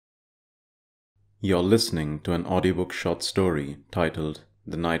You're listening to an audiobook short story titled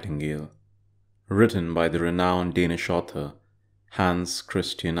The Nightingale, written by the renowned Danish author Hans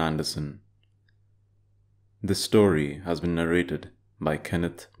Christian Andersen. This story has been narrated by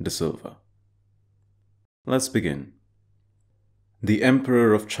Kenneth de Silva. Let's begin. The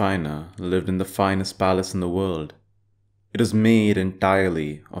Emperor of China lived in the finest palace in the world. It is made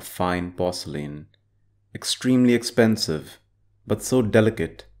entirely of fine porcelain, extremely expensive, but so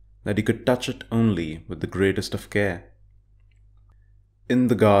delicate that he could touch it only with the greatest of care. In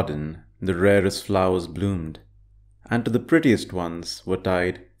the garden, the rarest flowers bloomed, and to the prettiest ones were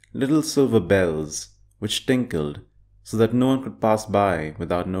tied little silver bells which tinkled so that no one could pass by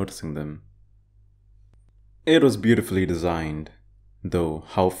without noticing them. It was beautifully designed, though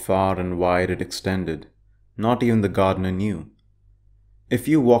how far and wide it extended, not even the gardener knew. If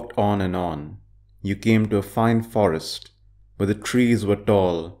you walked on and on, you came to a fine forest where the trees were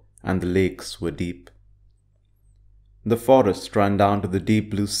tall and the lakes were deep. The forest ran down to the deep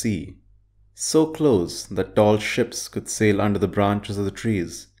blue sea, so close that tall ships could sail under the branches of the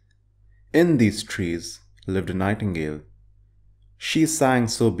trees. In these trees lived a nightingale. She sang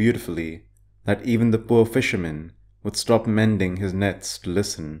so beautifully that even the poor fisherman would stop mending his nets to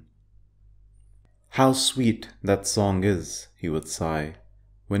listen. "How sweet that song is," he would sigh,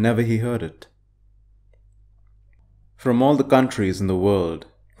 whenever he heard it. From all the countries in the world,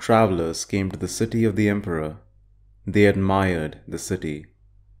 travelers came to the city of the emperor. They admired the city.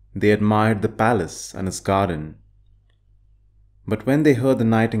 They admired the palace and its garden. But when they heard the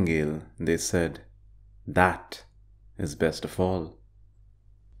nightingale, they said, "That is best of all."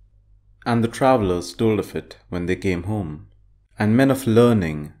 And the travelers told of it when they came home, and men of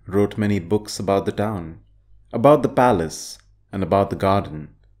learning wrote many books about the town, about the palace, and about the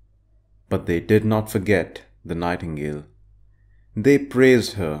garden. But they did not forget the nightingale. They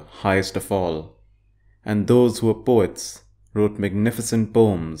praised her highest of all, and those who were poets wrote magnificent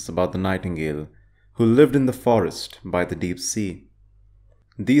poems about the nightingale who lived in the forest by the deep sea.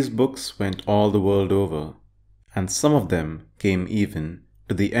 These books went all the world over, and some of them came even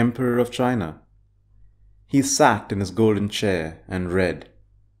to the Emperor of China. He sat in his golden chair and read,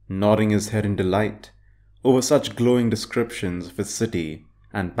 nodding his head in delight over such glowing descriptions of his city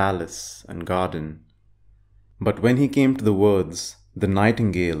and palace and garden. But when he came to the words, "The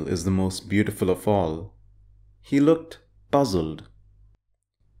nightingale is the most beautiful of all," he looked puzzled.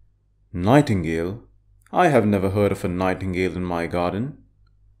 "Nightingale? I have never heard of a nightingale in my garden.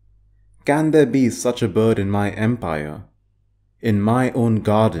 Can there be such a bird in my empire, in my own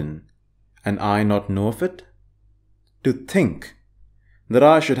garden, and I not know of it? To think that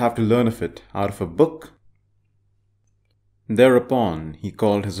I should have to learn of it out of a book." Thereupon he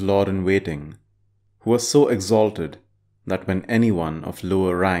called his lord-in-waiting, who was so exalted that when anyone of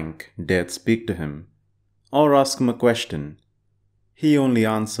lower rank dared speak to him, or ask him a question, he only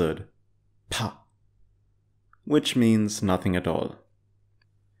answered, "Pah," which means nothing at all.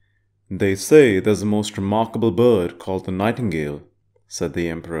 "They say there's a most remarkable bird called the nightingale," said the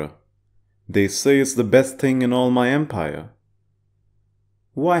emperor. "They say it's the best thing in all my empire.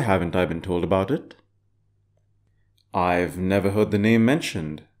 Why haven't I been told about it?" "I've never heard the name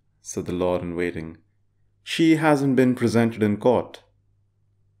mentioned," said the lord-in-waiting. "She hasn't been presented in court."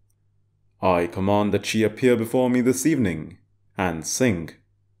 "I command that she appear before me this evening and sing,"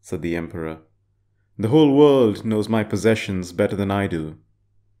 said the emperor. "The whole world knows my possessions better than I do."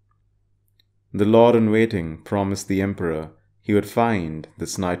 The lord-in-waiting promised the emperor he would find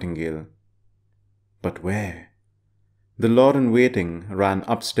this nightingale. But where? The lord-in-waiting ran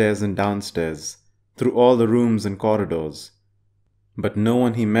upstairs and downstairs, through all the rooms and corridors, but no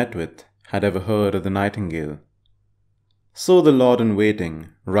one he met with had ever heard of the nightingale. So the lord-in-waiting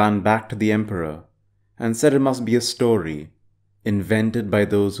ran back to the emperor and said it must be a story invented by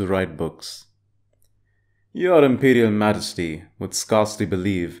those who write books. "Your Imperial Majesty would scarcely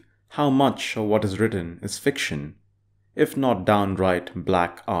believe how much of what is written is fiction, if not downright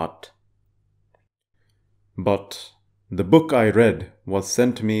black art." "But the book I read was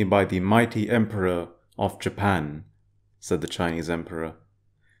sent to me by the mighty Emperor of Japan," said the Chinese emperor.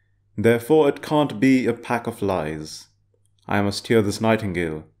 "Therefore it can't be a pack of lies. I must hear this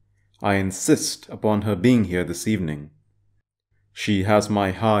nightingale. I insist upon her being here this evening. She has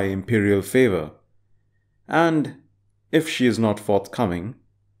my high imperial favor, and if she is not forthcoming,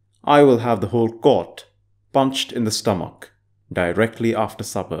 I will have the whole court punched in the stomach directly after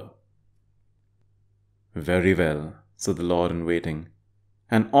supper." "Very well," said the lord-in-waiting,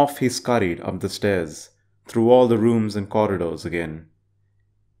 and off he scurried up the stairs, through all the rooms and corridors again,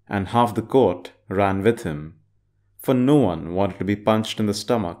 and half the court ran with him, for no one wanted to be punched in the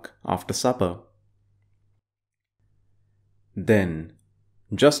stomach after supper. Then,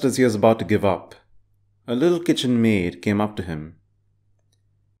 just as he was about to give up, a little kitchen maid came up to him.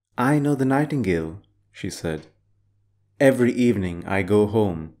 "I know the nightingale," she said. "Every evening I go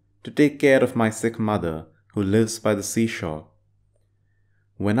home to take care of my sick mother who lives by the seashore.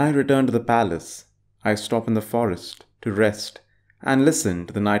 When I return to the palace, I stop in the forest to rest and listen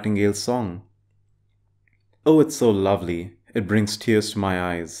to the nightingale's song. Oh, it's so lovely, it brings tears to my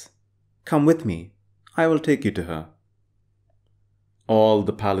eyes. Come with me, I will take you to her." All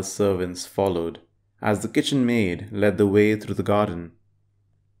the palace servants followed as the kitchen maid led the way through the garden.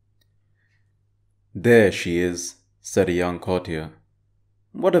 "There she is," said a young courtier.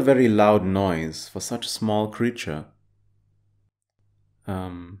 "What a very loud noise for such a small creature."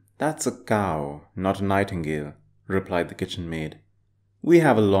 That's a cow, not a nightingale," replied the kitchen maid. "We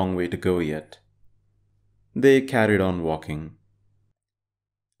have a long way to go yet." They carried on walking.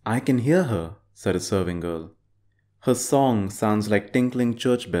 "I can hear her," said a serving girl. "Her song sounds like tinkling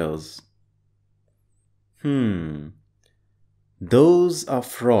church bells." "Those are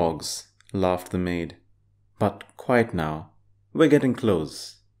frogs," laughed the maid. "But quiet now, we're getting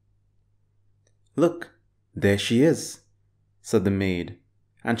close." "Look, there she is," said the maid,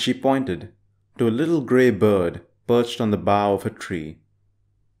 and she pointed to a little grey bird perched on the bough of a tree.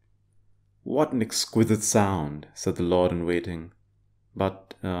 "What an exquisite sound," said the lord-in-waiting.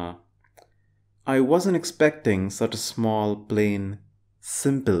 "But, I wasn't expecting such a small, plain,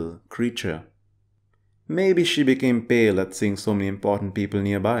 simple creature. Maybe she became pale at seeing so many important people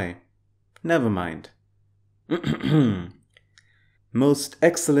nearby. Never mind." "Most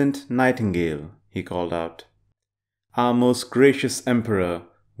excellent Nightingale," he called out, "our most gracious emperor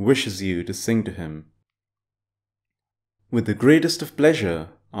wishes you to sing to him." "With the greatest of pleasure,"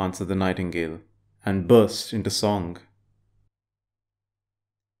 answered the nightingale, and burst into song.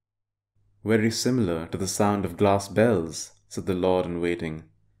 "Very similar to the sound of glass bells," said the lord-in-waiting.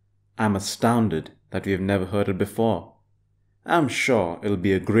 "I'm astounded that we have never heard it before. I'm sure it'll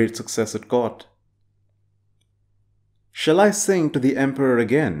be a great success at court." "Shall I sing to the emperor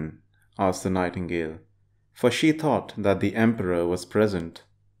again?" asked the nightingale, for she thought that the emperor was present.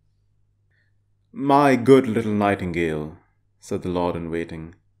 "My good little nightingale," said the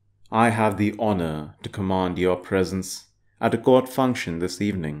lord-in-waiting, "I have the honor to command your presence at a court function this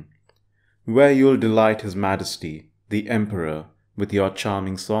evening, where you'll delight His Majesty, the Emperor, with your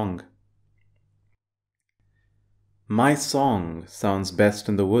charming song." "My song sounds best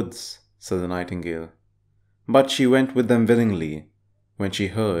in the woods," said the nightingale, but she went with them willingly when she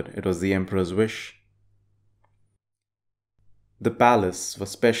heard it was the emperor's wish. The palace was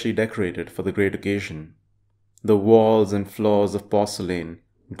specially decorated for the great occasion. The walls and floors of porcelain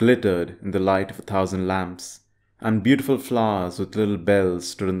glittered in the light of 1,000 lamps, and beautiful flowers with little bells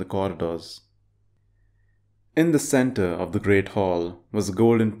stood in the corridors. In the center of the great hall was a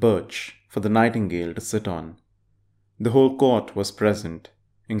golden perch for the nightingale to sit on. The whole court was present,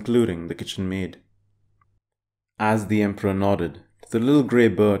 including the kitchen maid. As the emperor nodded to the little grey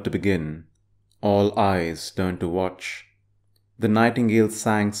bird to begin, all eyes turned to watch. The nightingale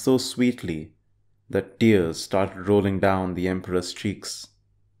sang so sweetly that tears started rolling down the emperor's cheeks.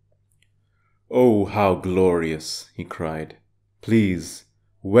 "Oh, how glorious!" he cried. "Please,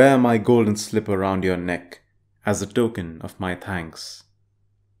 wear my golden slipper round your neck as a token of my thanks."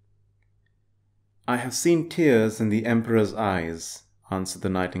 "I have seen tears in the emperor's eyes," answered the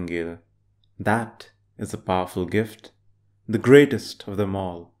nightingale. "That is a powerful gift, the greatest of them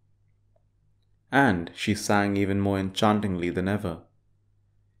all." And she sang even more enchantingly than ever.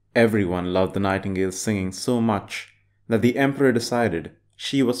 Everyone loved the nightingale's singing so much that the emperor decided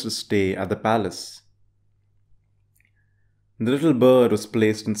she was to stay at the palace. The little bird was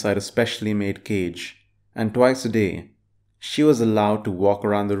placed inside a specially made cage, and twice a day she was allowed to walk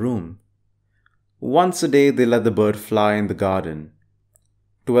around the room. Once a day they let the bird fly in the garden.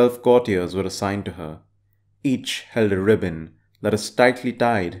 12 courtiers were assigned to her. Each held a ribbon that was tightly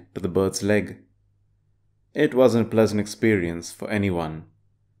tied to the bird's leg. It wasn't a pleasant experience for anyone,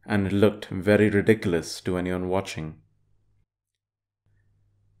 and it looked very ridiculous to anyone watching.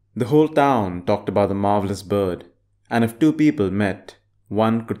 The whole town talked about the marvelous bird, and if two people met,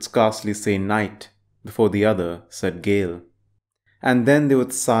 one could scarcely say night before the other said gale, and then they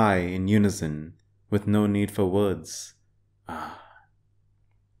would sigh in unison with no need for words.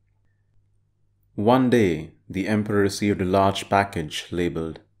 One day, the emperor received a large package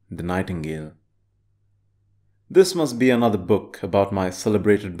labeled "The Nightingale." "This must be another book about my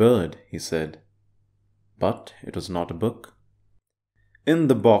celebrated bird," he said. But it was not a book. In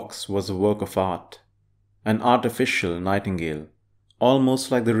the box was a work of art, an artificial nightingale,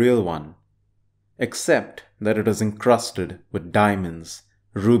 almost like the real one. except that it was encrusted with diamonds,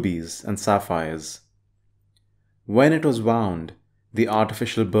 rubies, and sapphires. When it was wound, the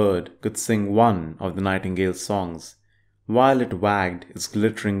artificial bird could sing one of the nightingale's songs, while it wagged its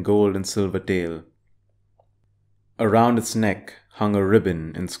glittering gold and silver tail. Around its neck hung a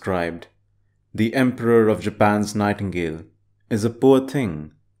ribbon inscribed, "The Emperor of Japan's nightingale is a poor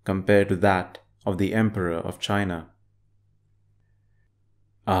thing compared to that of the Emperor of China."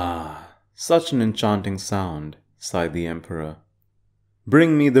 "Ah, such an enchanting sound," sighed the Emperor.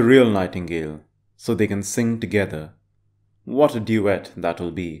 "Bring me the real nightingale, so they can sing together. What a duet that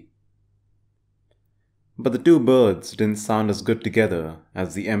will be." But the two birds didn't sound as good together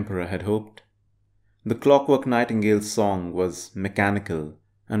as the Emperor had hoped. The clockwork nightingale's song was mechanical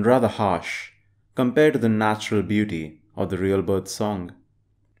and rather harsh compared to the natural beauty of the real bird's song.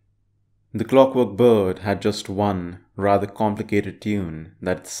 The clockwork bird had just one rather complicated tune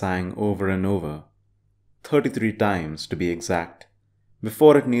that it sang over and over, 33 times to be exact,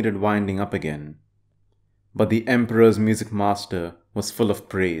 before it needed winding up again. But the Emperor's music master was full of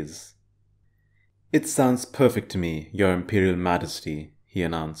praise. "It sounds perfect to me, Your Imperial Majesty," he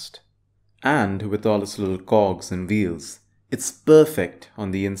announced. "And with all its little cogs and wheels, it's perfect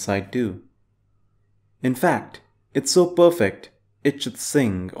on the inside too. In fact, it's so perfect, it should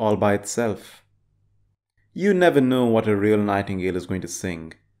sing all by itself. You never know what a real nightingale is going to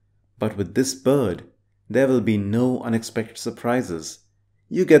sing, but with this bird, there will be no unexpected surprises.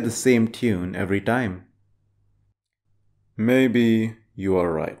 You get the same tune every time." "Maybe you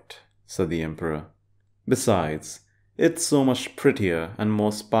are right," said the Emperor. "Besides, it's so much prettier and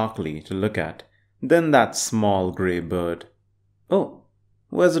more sparkly to look at than that small grey bird. Oh,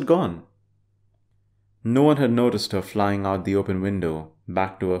 where's it gone?" No one had noticed her flying out the open window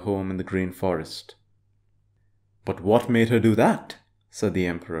back to her home in the green forest. "But what made her do that?" said the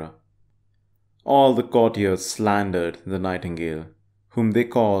Emperor. All the courtiers slandered the nightingale, whom they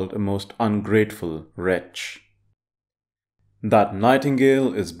called a most ungrateful wretch. "That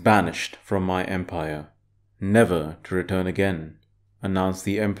nightingale is banished from my empire, never to return again," announced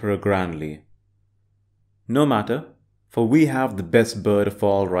the Emperor grandly. "No matter, for we have the best bird of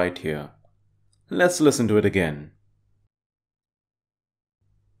all right here. Let's listen to it again."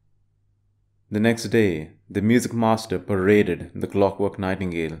 The next day, the music master paraded the clockwork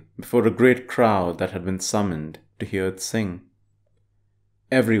nightingale before a great crowd that had been summoned to hear it sing.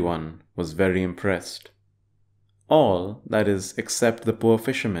 Everyone was very impressed. All, that is, except the poor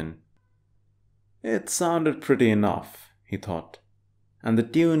fisherman. "It sounded pretty enough," he thought, "and the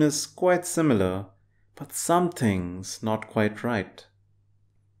tune is quite similar, but something's not quite right."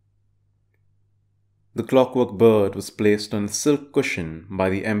 The clockwork bird was placed on a silk cushion by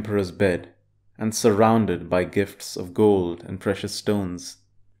the Emperor's bed and surrounded by gifts of gold and precious stones,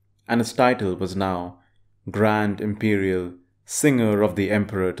 and its title was now Grand Imperial Singer of the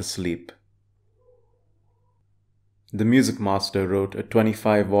Emperor to Sleep. The music master wrote a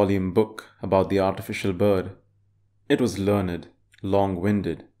 25-volume book about the artificial bird. It was learned,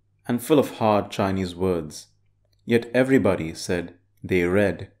 long-winded, and full of hard Chinese words, yet everybody said they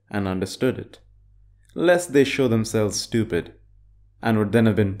read and understood it, lest they show themselves stupid, and would then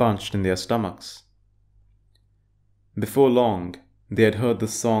have been punched in their stomachs. Before long, they had heard the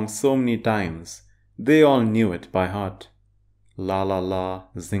song so many times, they all knew it by heart. La la la,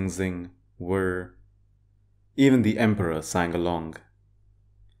 zing zing, whir. Even the Emperor sang along.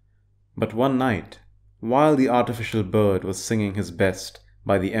 But one night, while the artificial bird was singing his best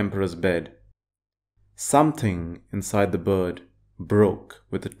by the Emperor's bed, something inside the bird broke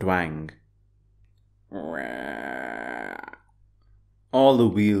with a twang. All the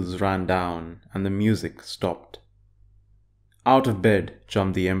wheels ran down and the music stopped. Out of bed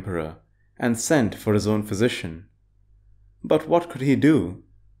jumped the Emperor and sent for his own physician. But what could he do?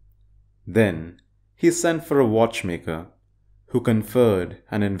 Then he sent for a watchmaker, who conferred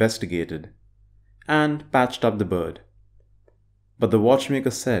and investigated, and patched up the bird. But the watchmaker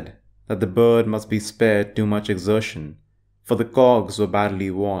said that the bird must be spared too much exertion, for the cogs were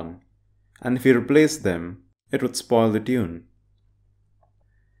badly worn, and if he replaced them, it would spoil the tune.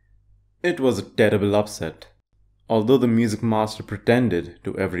 It was a terrible upset. Although the music master pretended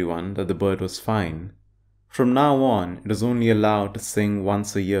to everyone that the bird was fine, from now on it was only allowed to sing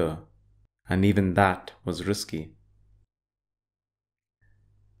once a year, and even that was risky.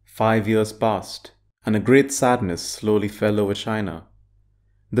 5 years passed, and a great sadness slowly fell over China.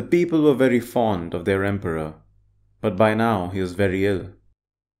 The people were very fond of their emperor, but by now he was very ill.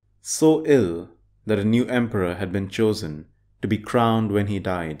 So ill that a new emperor had been chosen to be crowned when he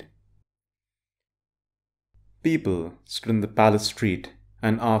died. People stood in the palace street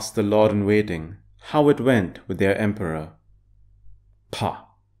and asked the lord-in-waiting how it went with their emperor. "Pah,"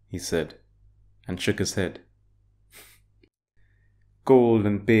 he said, and shook his head. Cold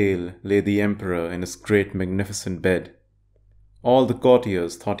and pale lay the emperor in his great magnificent bed. All the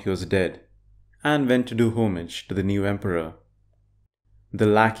courtiers thought he was dead, and went to do homage to the new emperor. The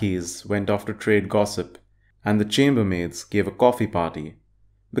lackeys went off to trade gossip, and the chambermaids gave a coffee party,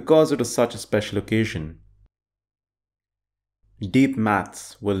 because it was such a special occasion. Deep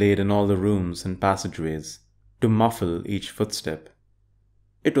mats were laid in all the rooms and passageways, to muffle each footstep.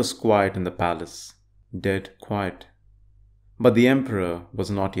 It was quiet in the palace, dead quiet. But the emperor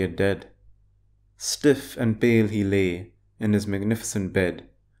was not yet dead. Stiff and pale he lay in his magnificent bed,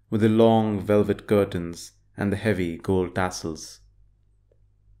 with the long velvet curtains and the heavy gold tassels.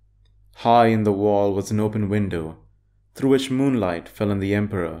 High in the wall was an open window, through which moonlight fell on the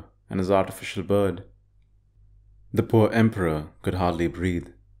emperor and his artificial bird. The poor emperor could hardly breathe.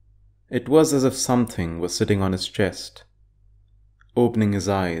 It was as if something was sitting on his chest. Opening his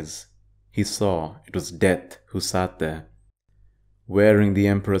eyes, he saw it was Death who sat there, wearing the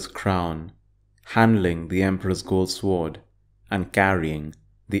emperor's crown, handling the emperor's gold sword, and carrying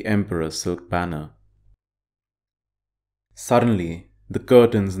the emperor's silk banner. Suddenly, the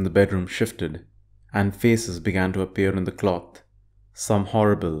curtains in the bedroom shifted, and faces began to appear in the cloth, some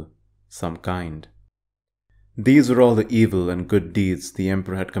horrible, some kind. These were all the evil and good deeds the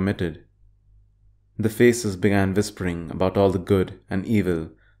emperor had committed. The faces began whispering about all the good and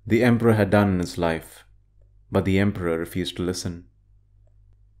evil the emperor had done in his life, but the emperor refused to listen.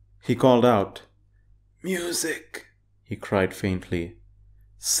 He called out, "Music!" he cried faintly.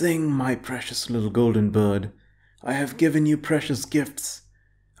 "Sing, my precious little golden bird. I have given you precious gifts.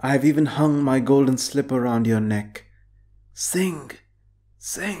 I have even hung my golden slipper around your neck. Sing!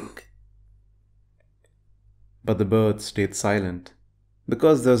 Sing!" But the bird stayed silent,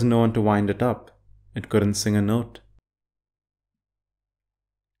 because there was no one to wind it up. It couldn't sing a note.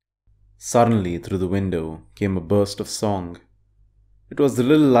 Suddenly, through the window, came a burst of song. It was the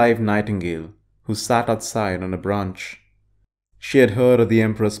little live nightingale who sat outside on a branch. She had heard of the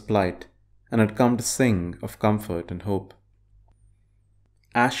emperor's plight and had come to sing of comfort and hope.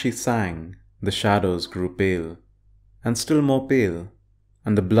 As she sang, the shadows grew pale, and still more pale,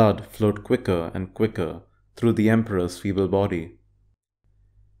 and the blood flowed quicker and quicker through the emperor's feeble body.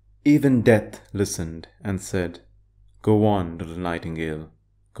 Even Death listened and said, "Go on, little nightingale,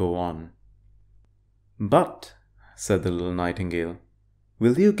 go on." "But," said the little nightingale,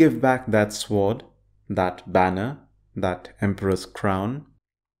 "will you give back that sword, that banner, that emperor's crown?"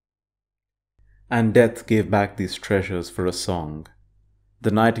 And Death gave back these treasures for a song.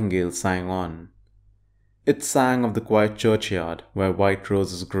 The nightingale sang on. It sang of the quiet churchyard where white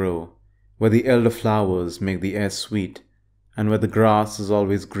roses grow, where the elder flowers make the air sweet, and where the grass is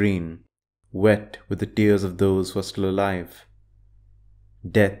always green, wet with the tears of those who are still alive.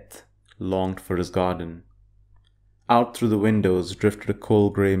 Death longed for his garden. Out through the windows drifted a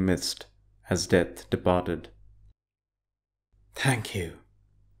cold grey mist as Death departed. "Thank you,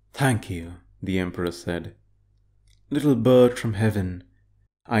 the emperor said. "Little bird from heaven,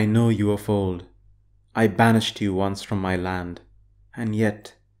 I know you of old. I banished you once from my land, and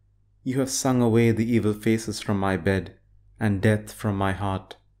yet you have sung away the evil faces from my bed and death from my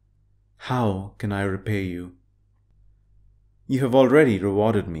heart. How can I repay you?" "You have already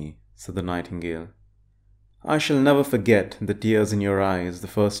rewarded me," said the nightingale. "I shall never forget the tears in your eyes the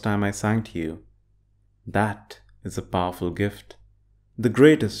first time I sang to you. That is a powerful gift, the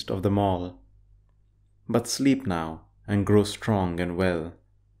greatest of them all. But sleep now and grow strong and well.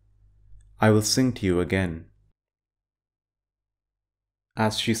 I will sing to you again."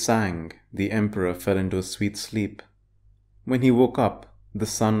 As she sang, the emperor fell into a sweet sleep. When he woke up, the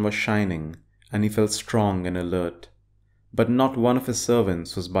sun was shining, and he felt strong and alert, but not one of his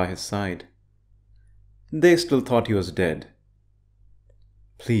servants was by his side. They still thought he was dead.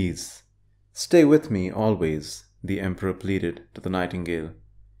 "Please, stay with me always," the emperor pleaded to the nightingale.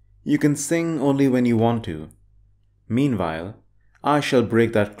 "You can sing only when you want to. Meanwhile, I shall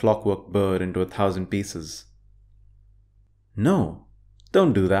break that clockwork bird into 1,000 pieces." "No,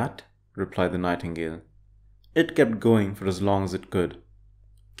 don't do that," replied the nightingale. "It kept going for as long as it could.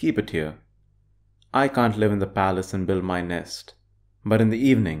 Keep it here. I can't live in the palace and build my nest, but in the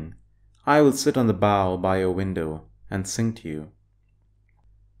evening I will sit on the bough by your window and sing to you.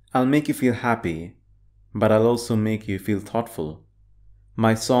 I'll make you feel happy, but I'll also make you feel thoughtful.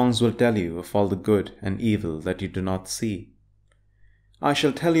 My songs will tell you of all the good and evil that you do not see. I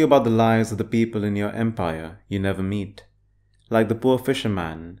shall tell you about the lives of the people in your empire you never meet, like the poor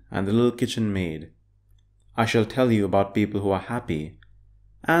fisherman and the little kitchen maid. I shall tell you about people who are happy,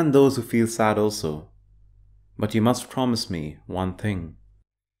 and those who feel sad also. But you must promise me one thing."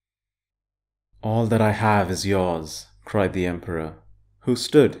 "All that I have is yours," cried the emperor, who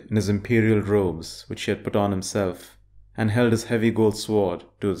stood in his imperial robes which he had put on himself, and held his heavy gold sword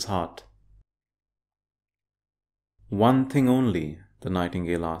to his heart. "One thing only," the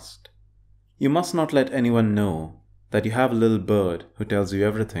nightingale asked. "You must not let anyone know that you have a little bird who tells you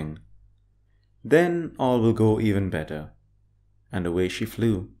everything. Then all will go even better." And away she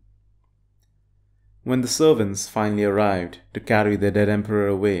flew. When the servants finally arrived to carry their dead emperor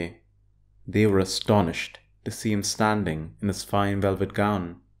away, they were astonished to see him standing in his fine velvet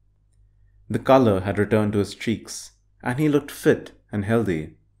gown. The color had returned to his cheeks, and he looked fit and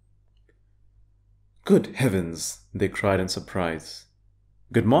healthy. "Good heavens!" they cried in surprise.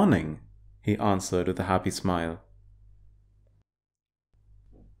 "Good morning," he answered with a happy smile.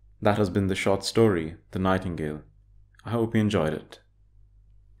 That has been the short story, The Nightingale. I hope you enjoyed it.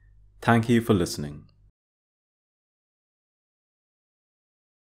 Thank you for listening.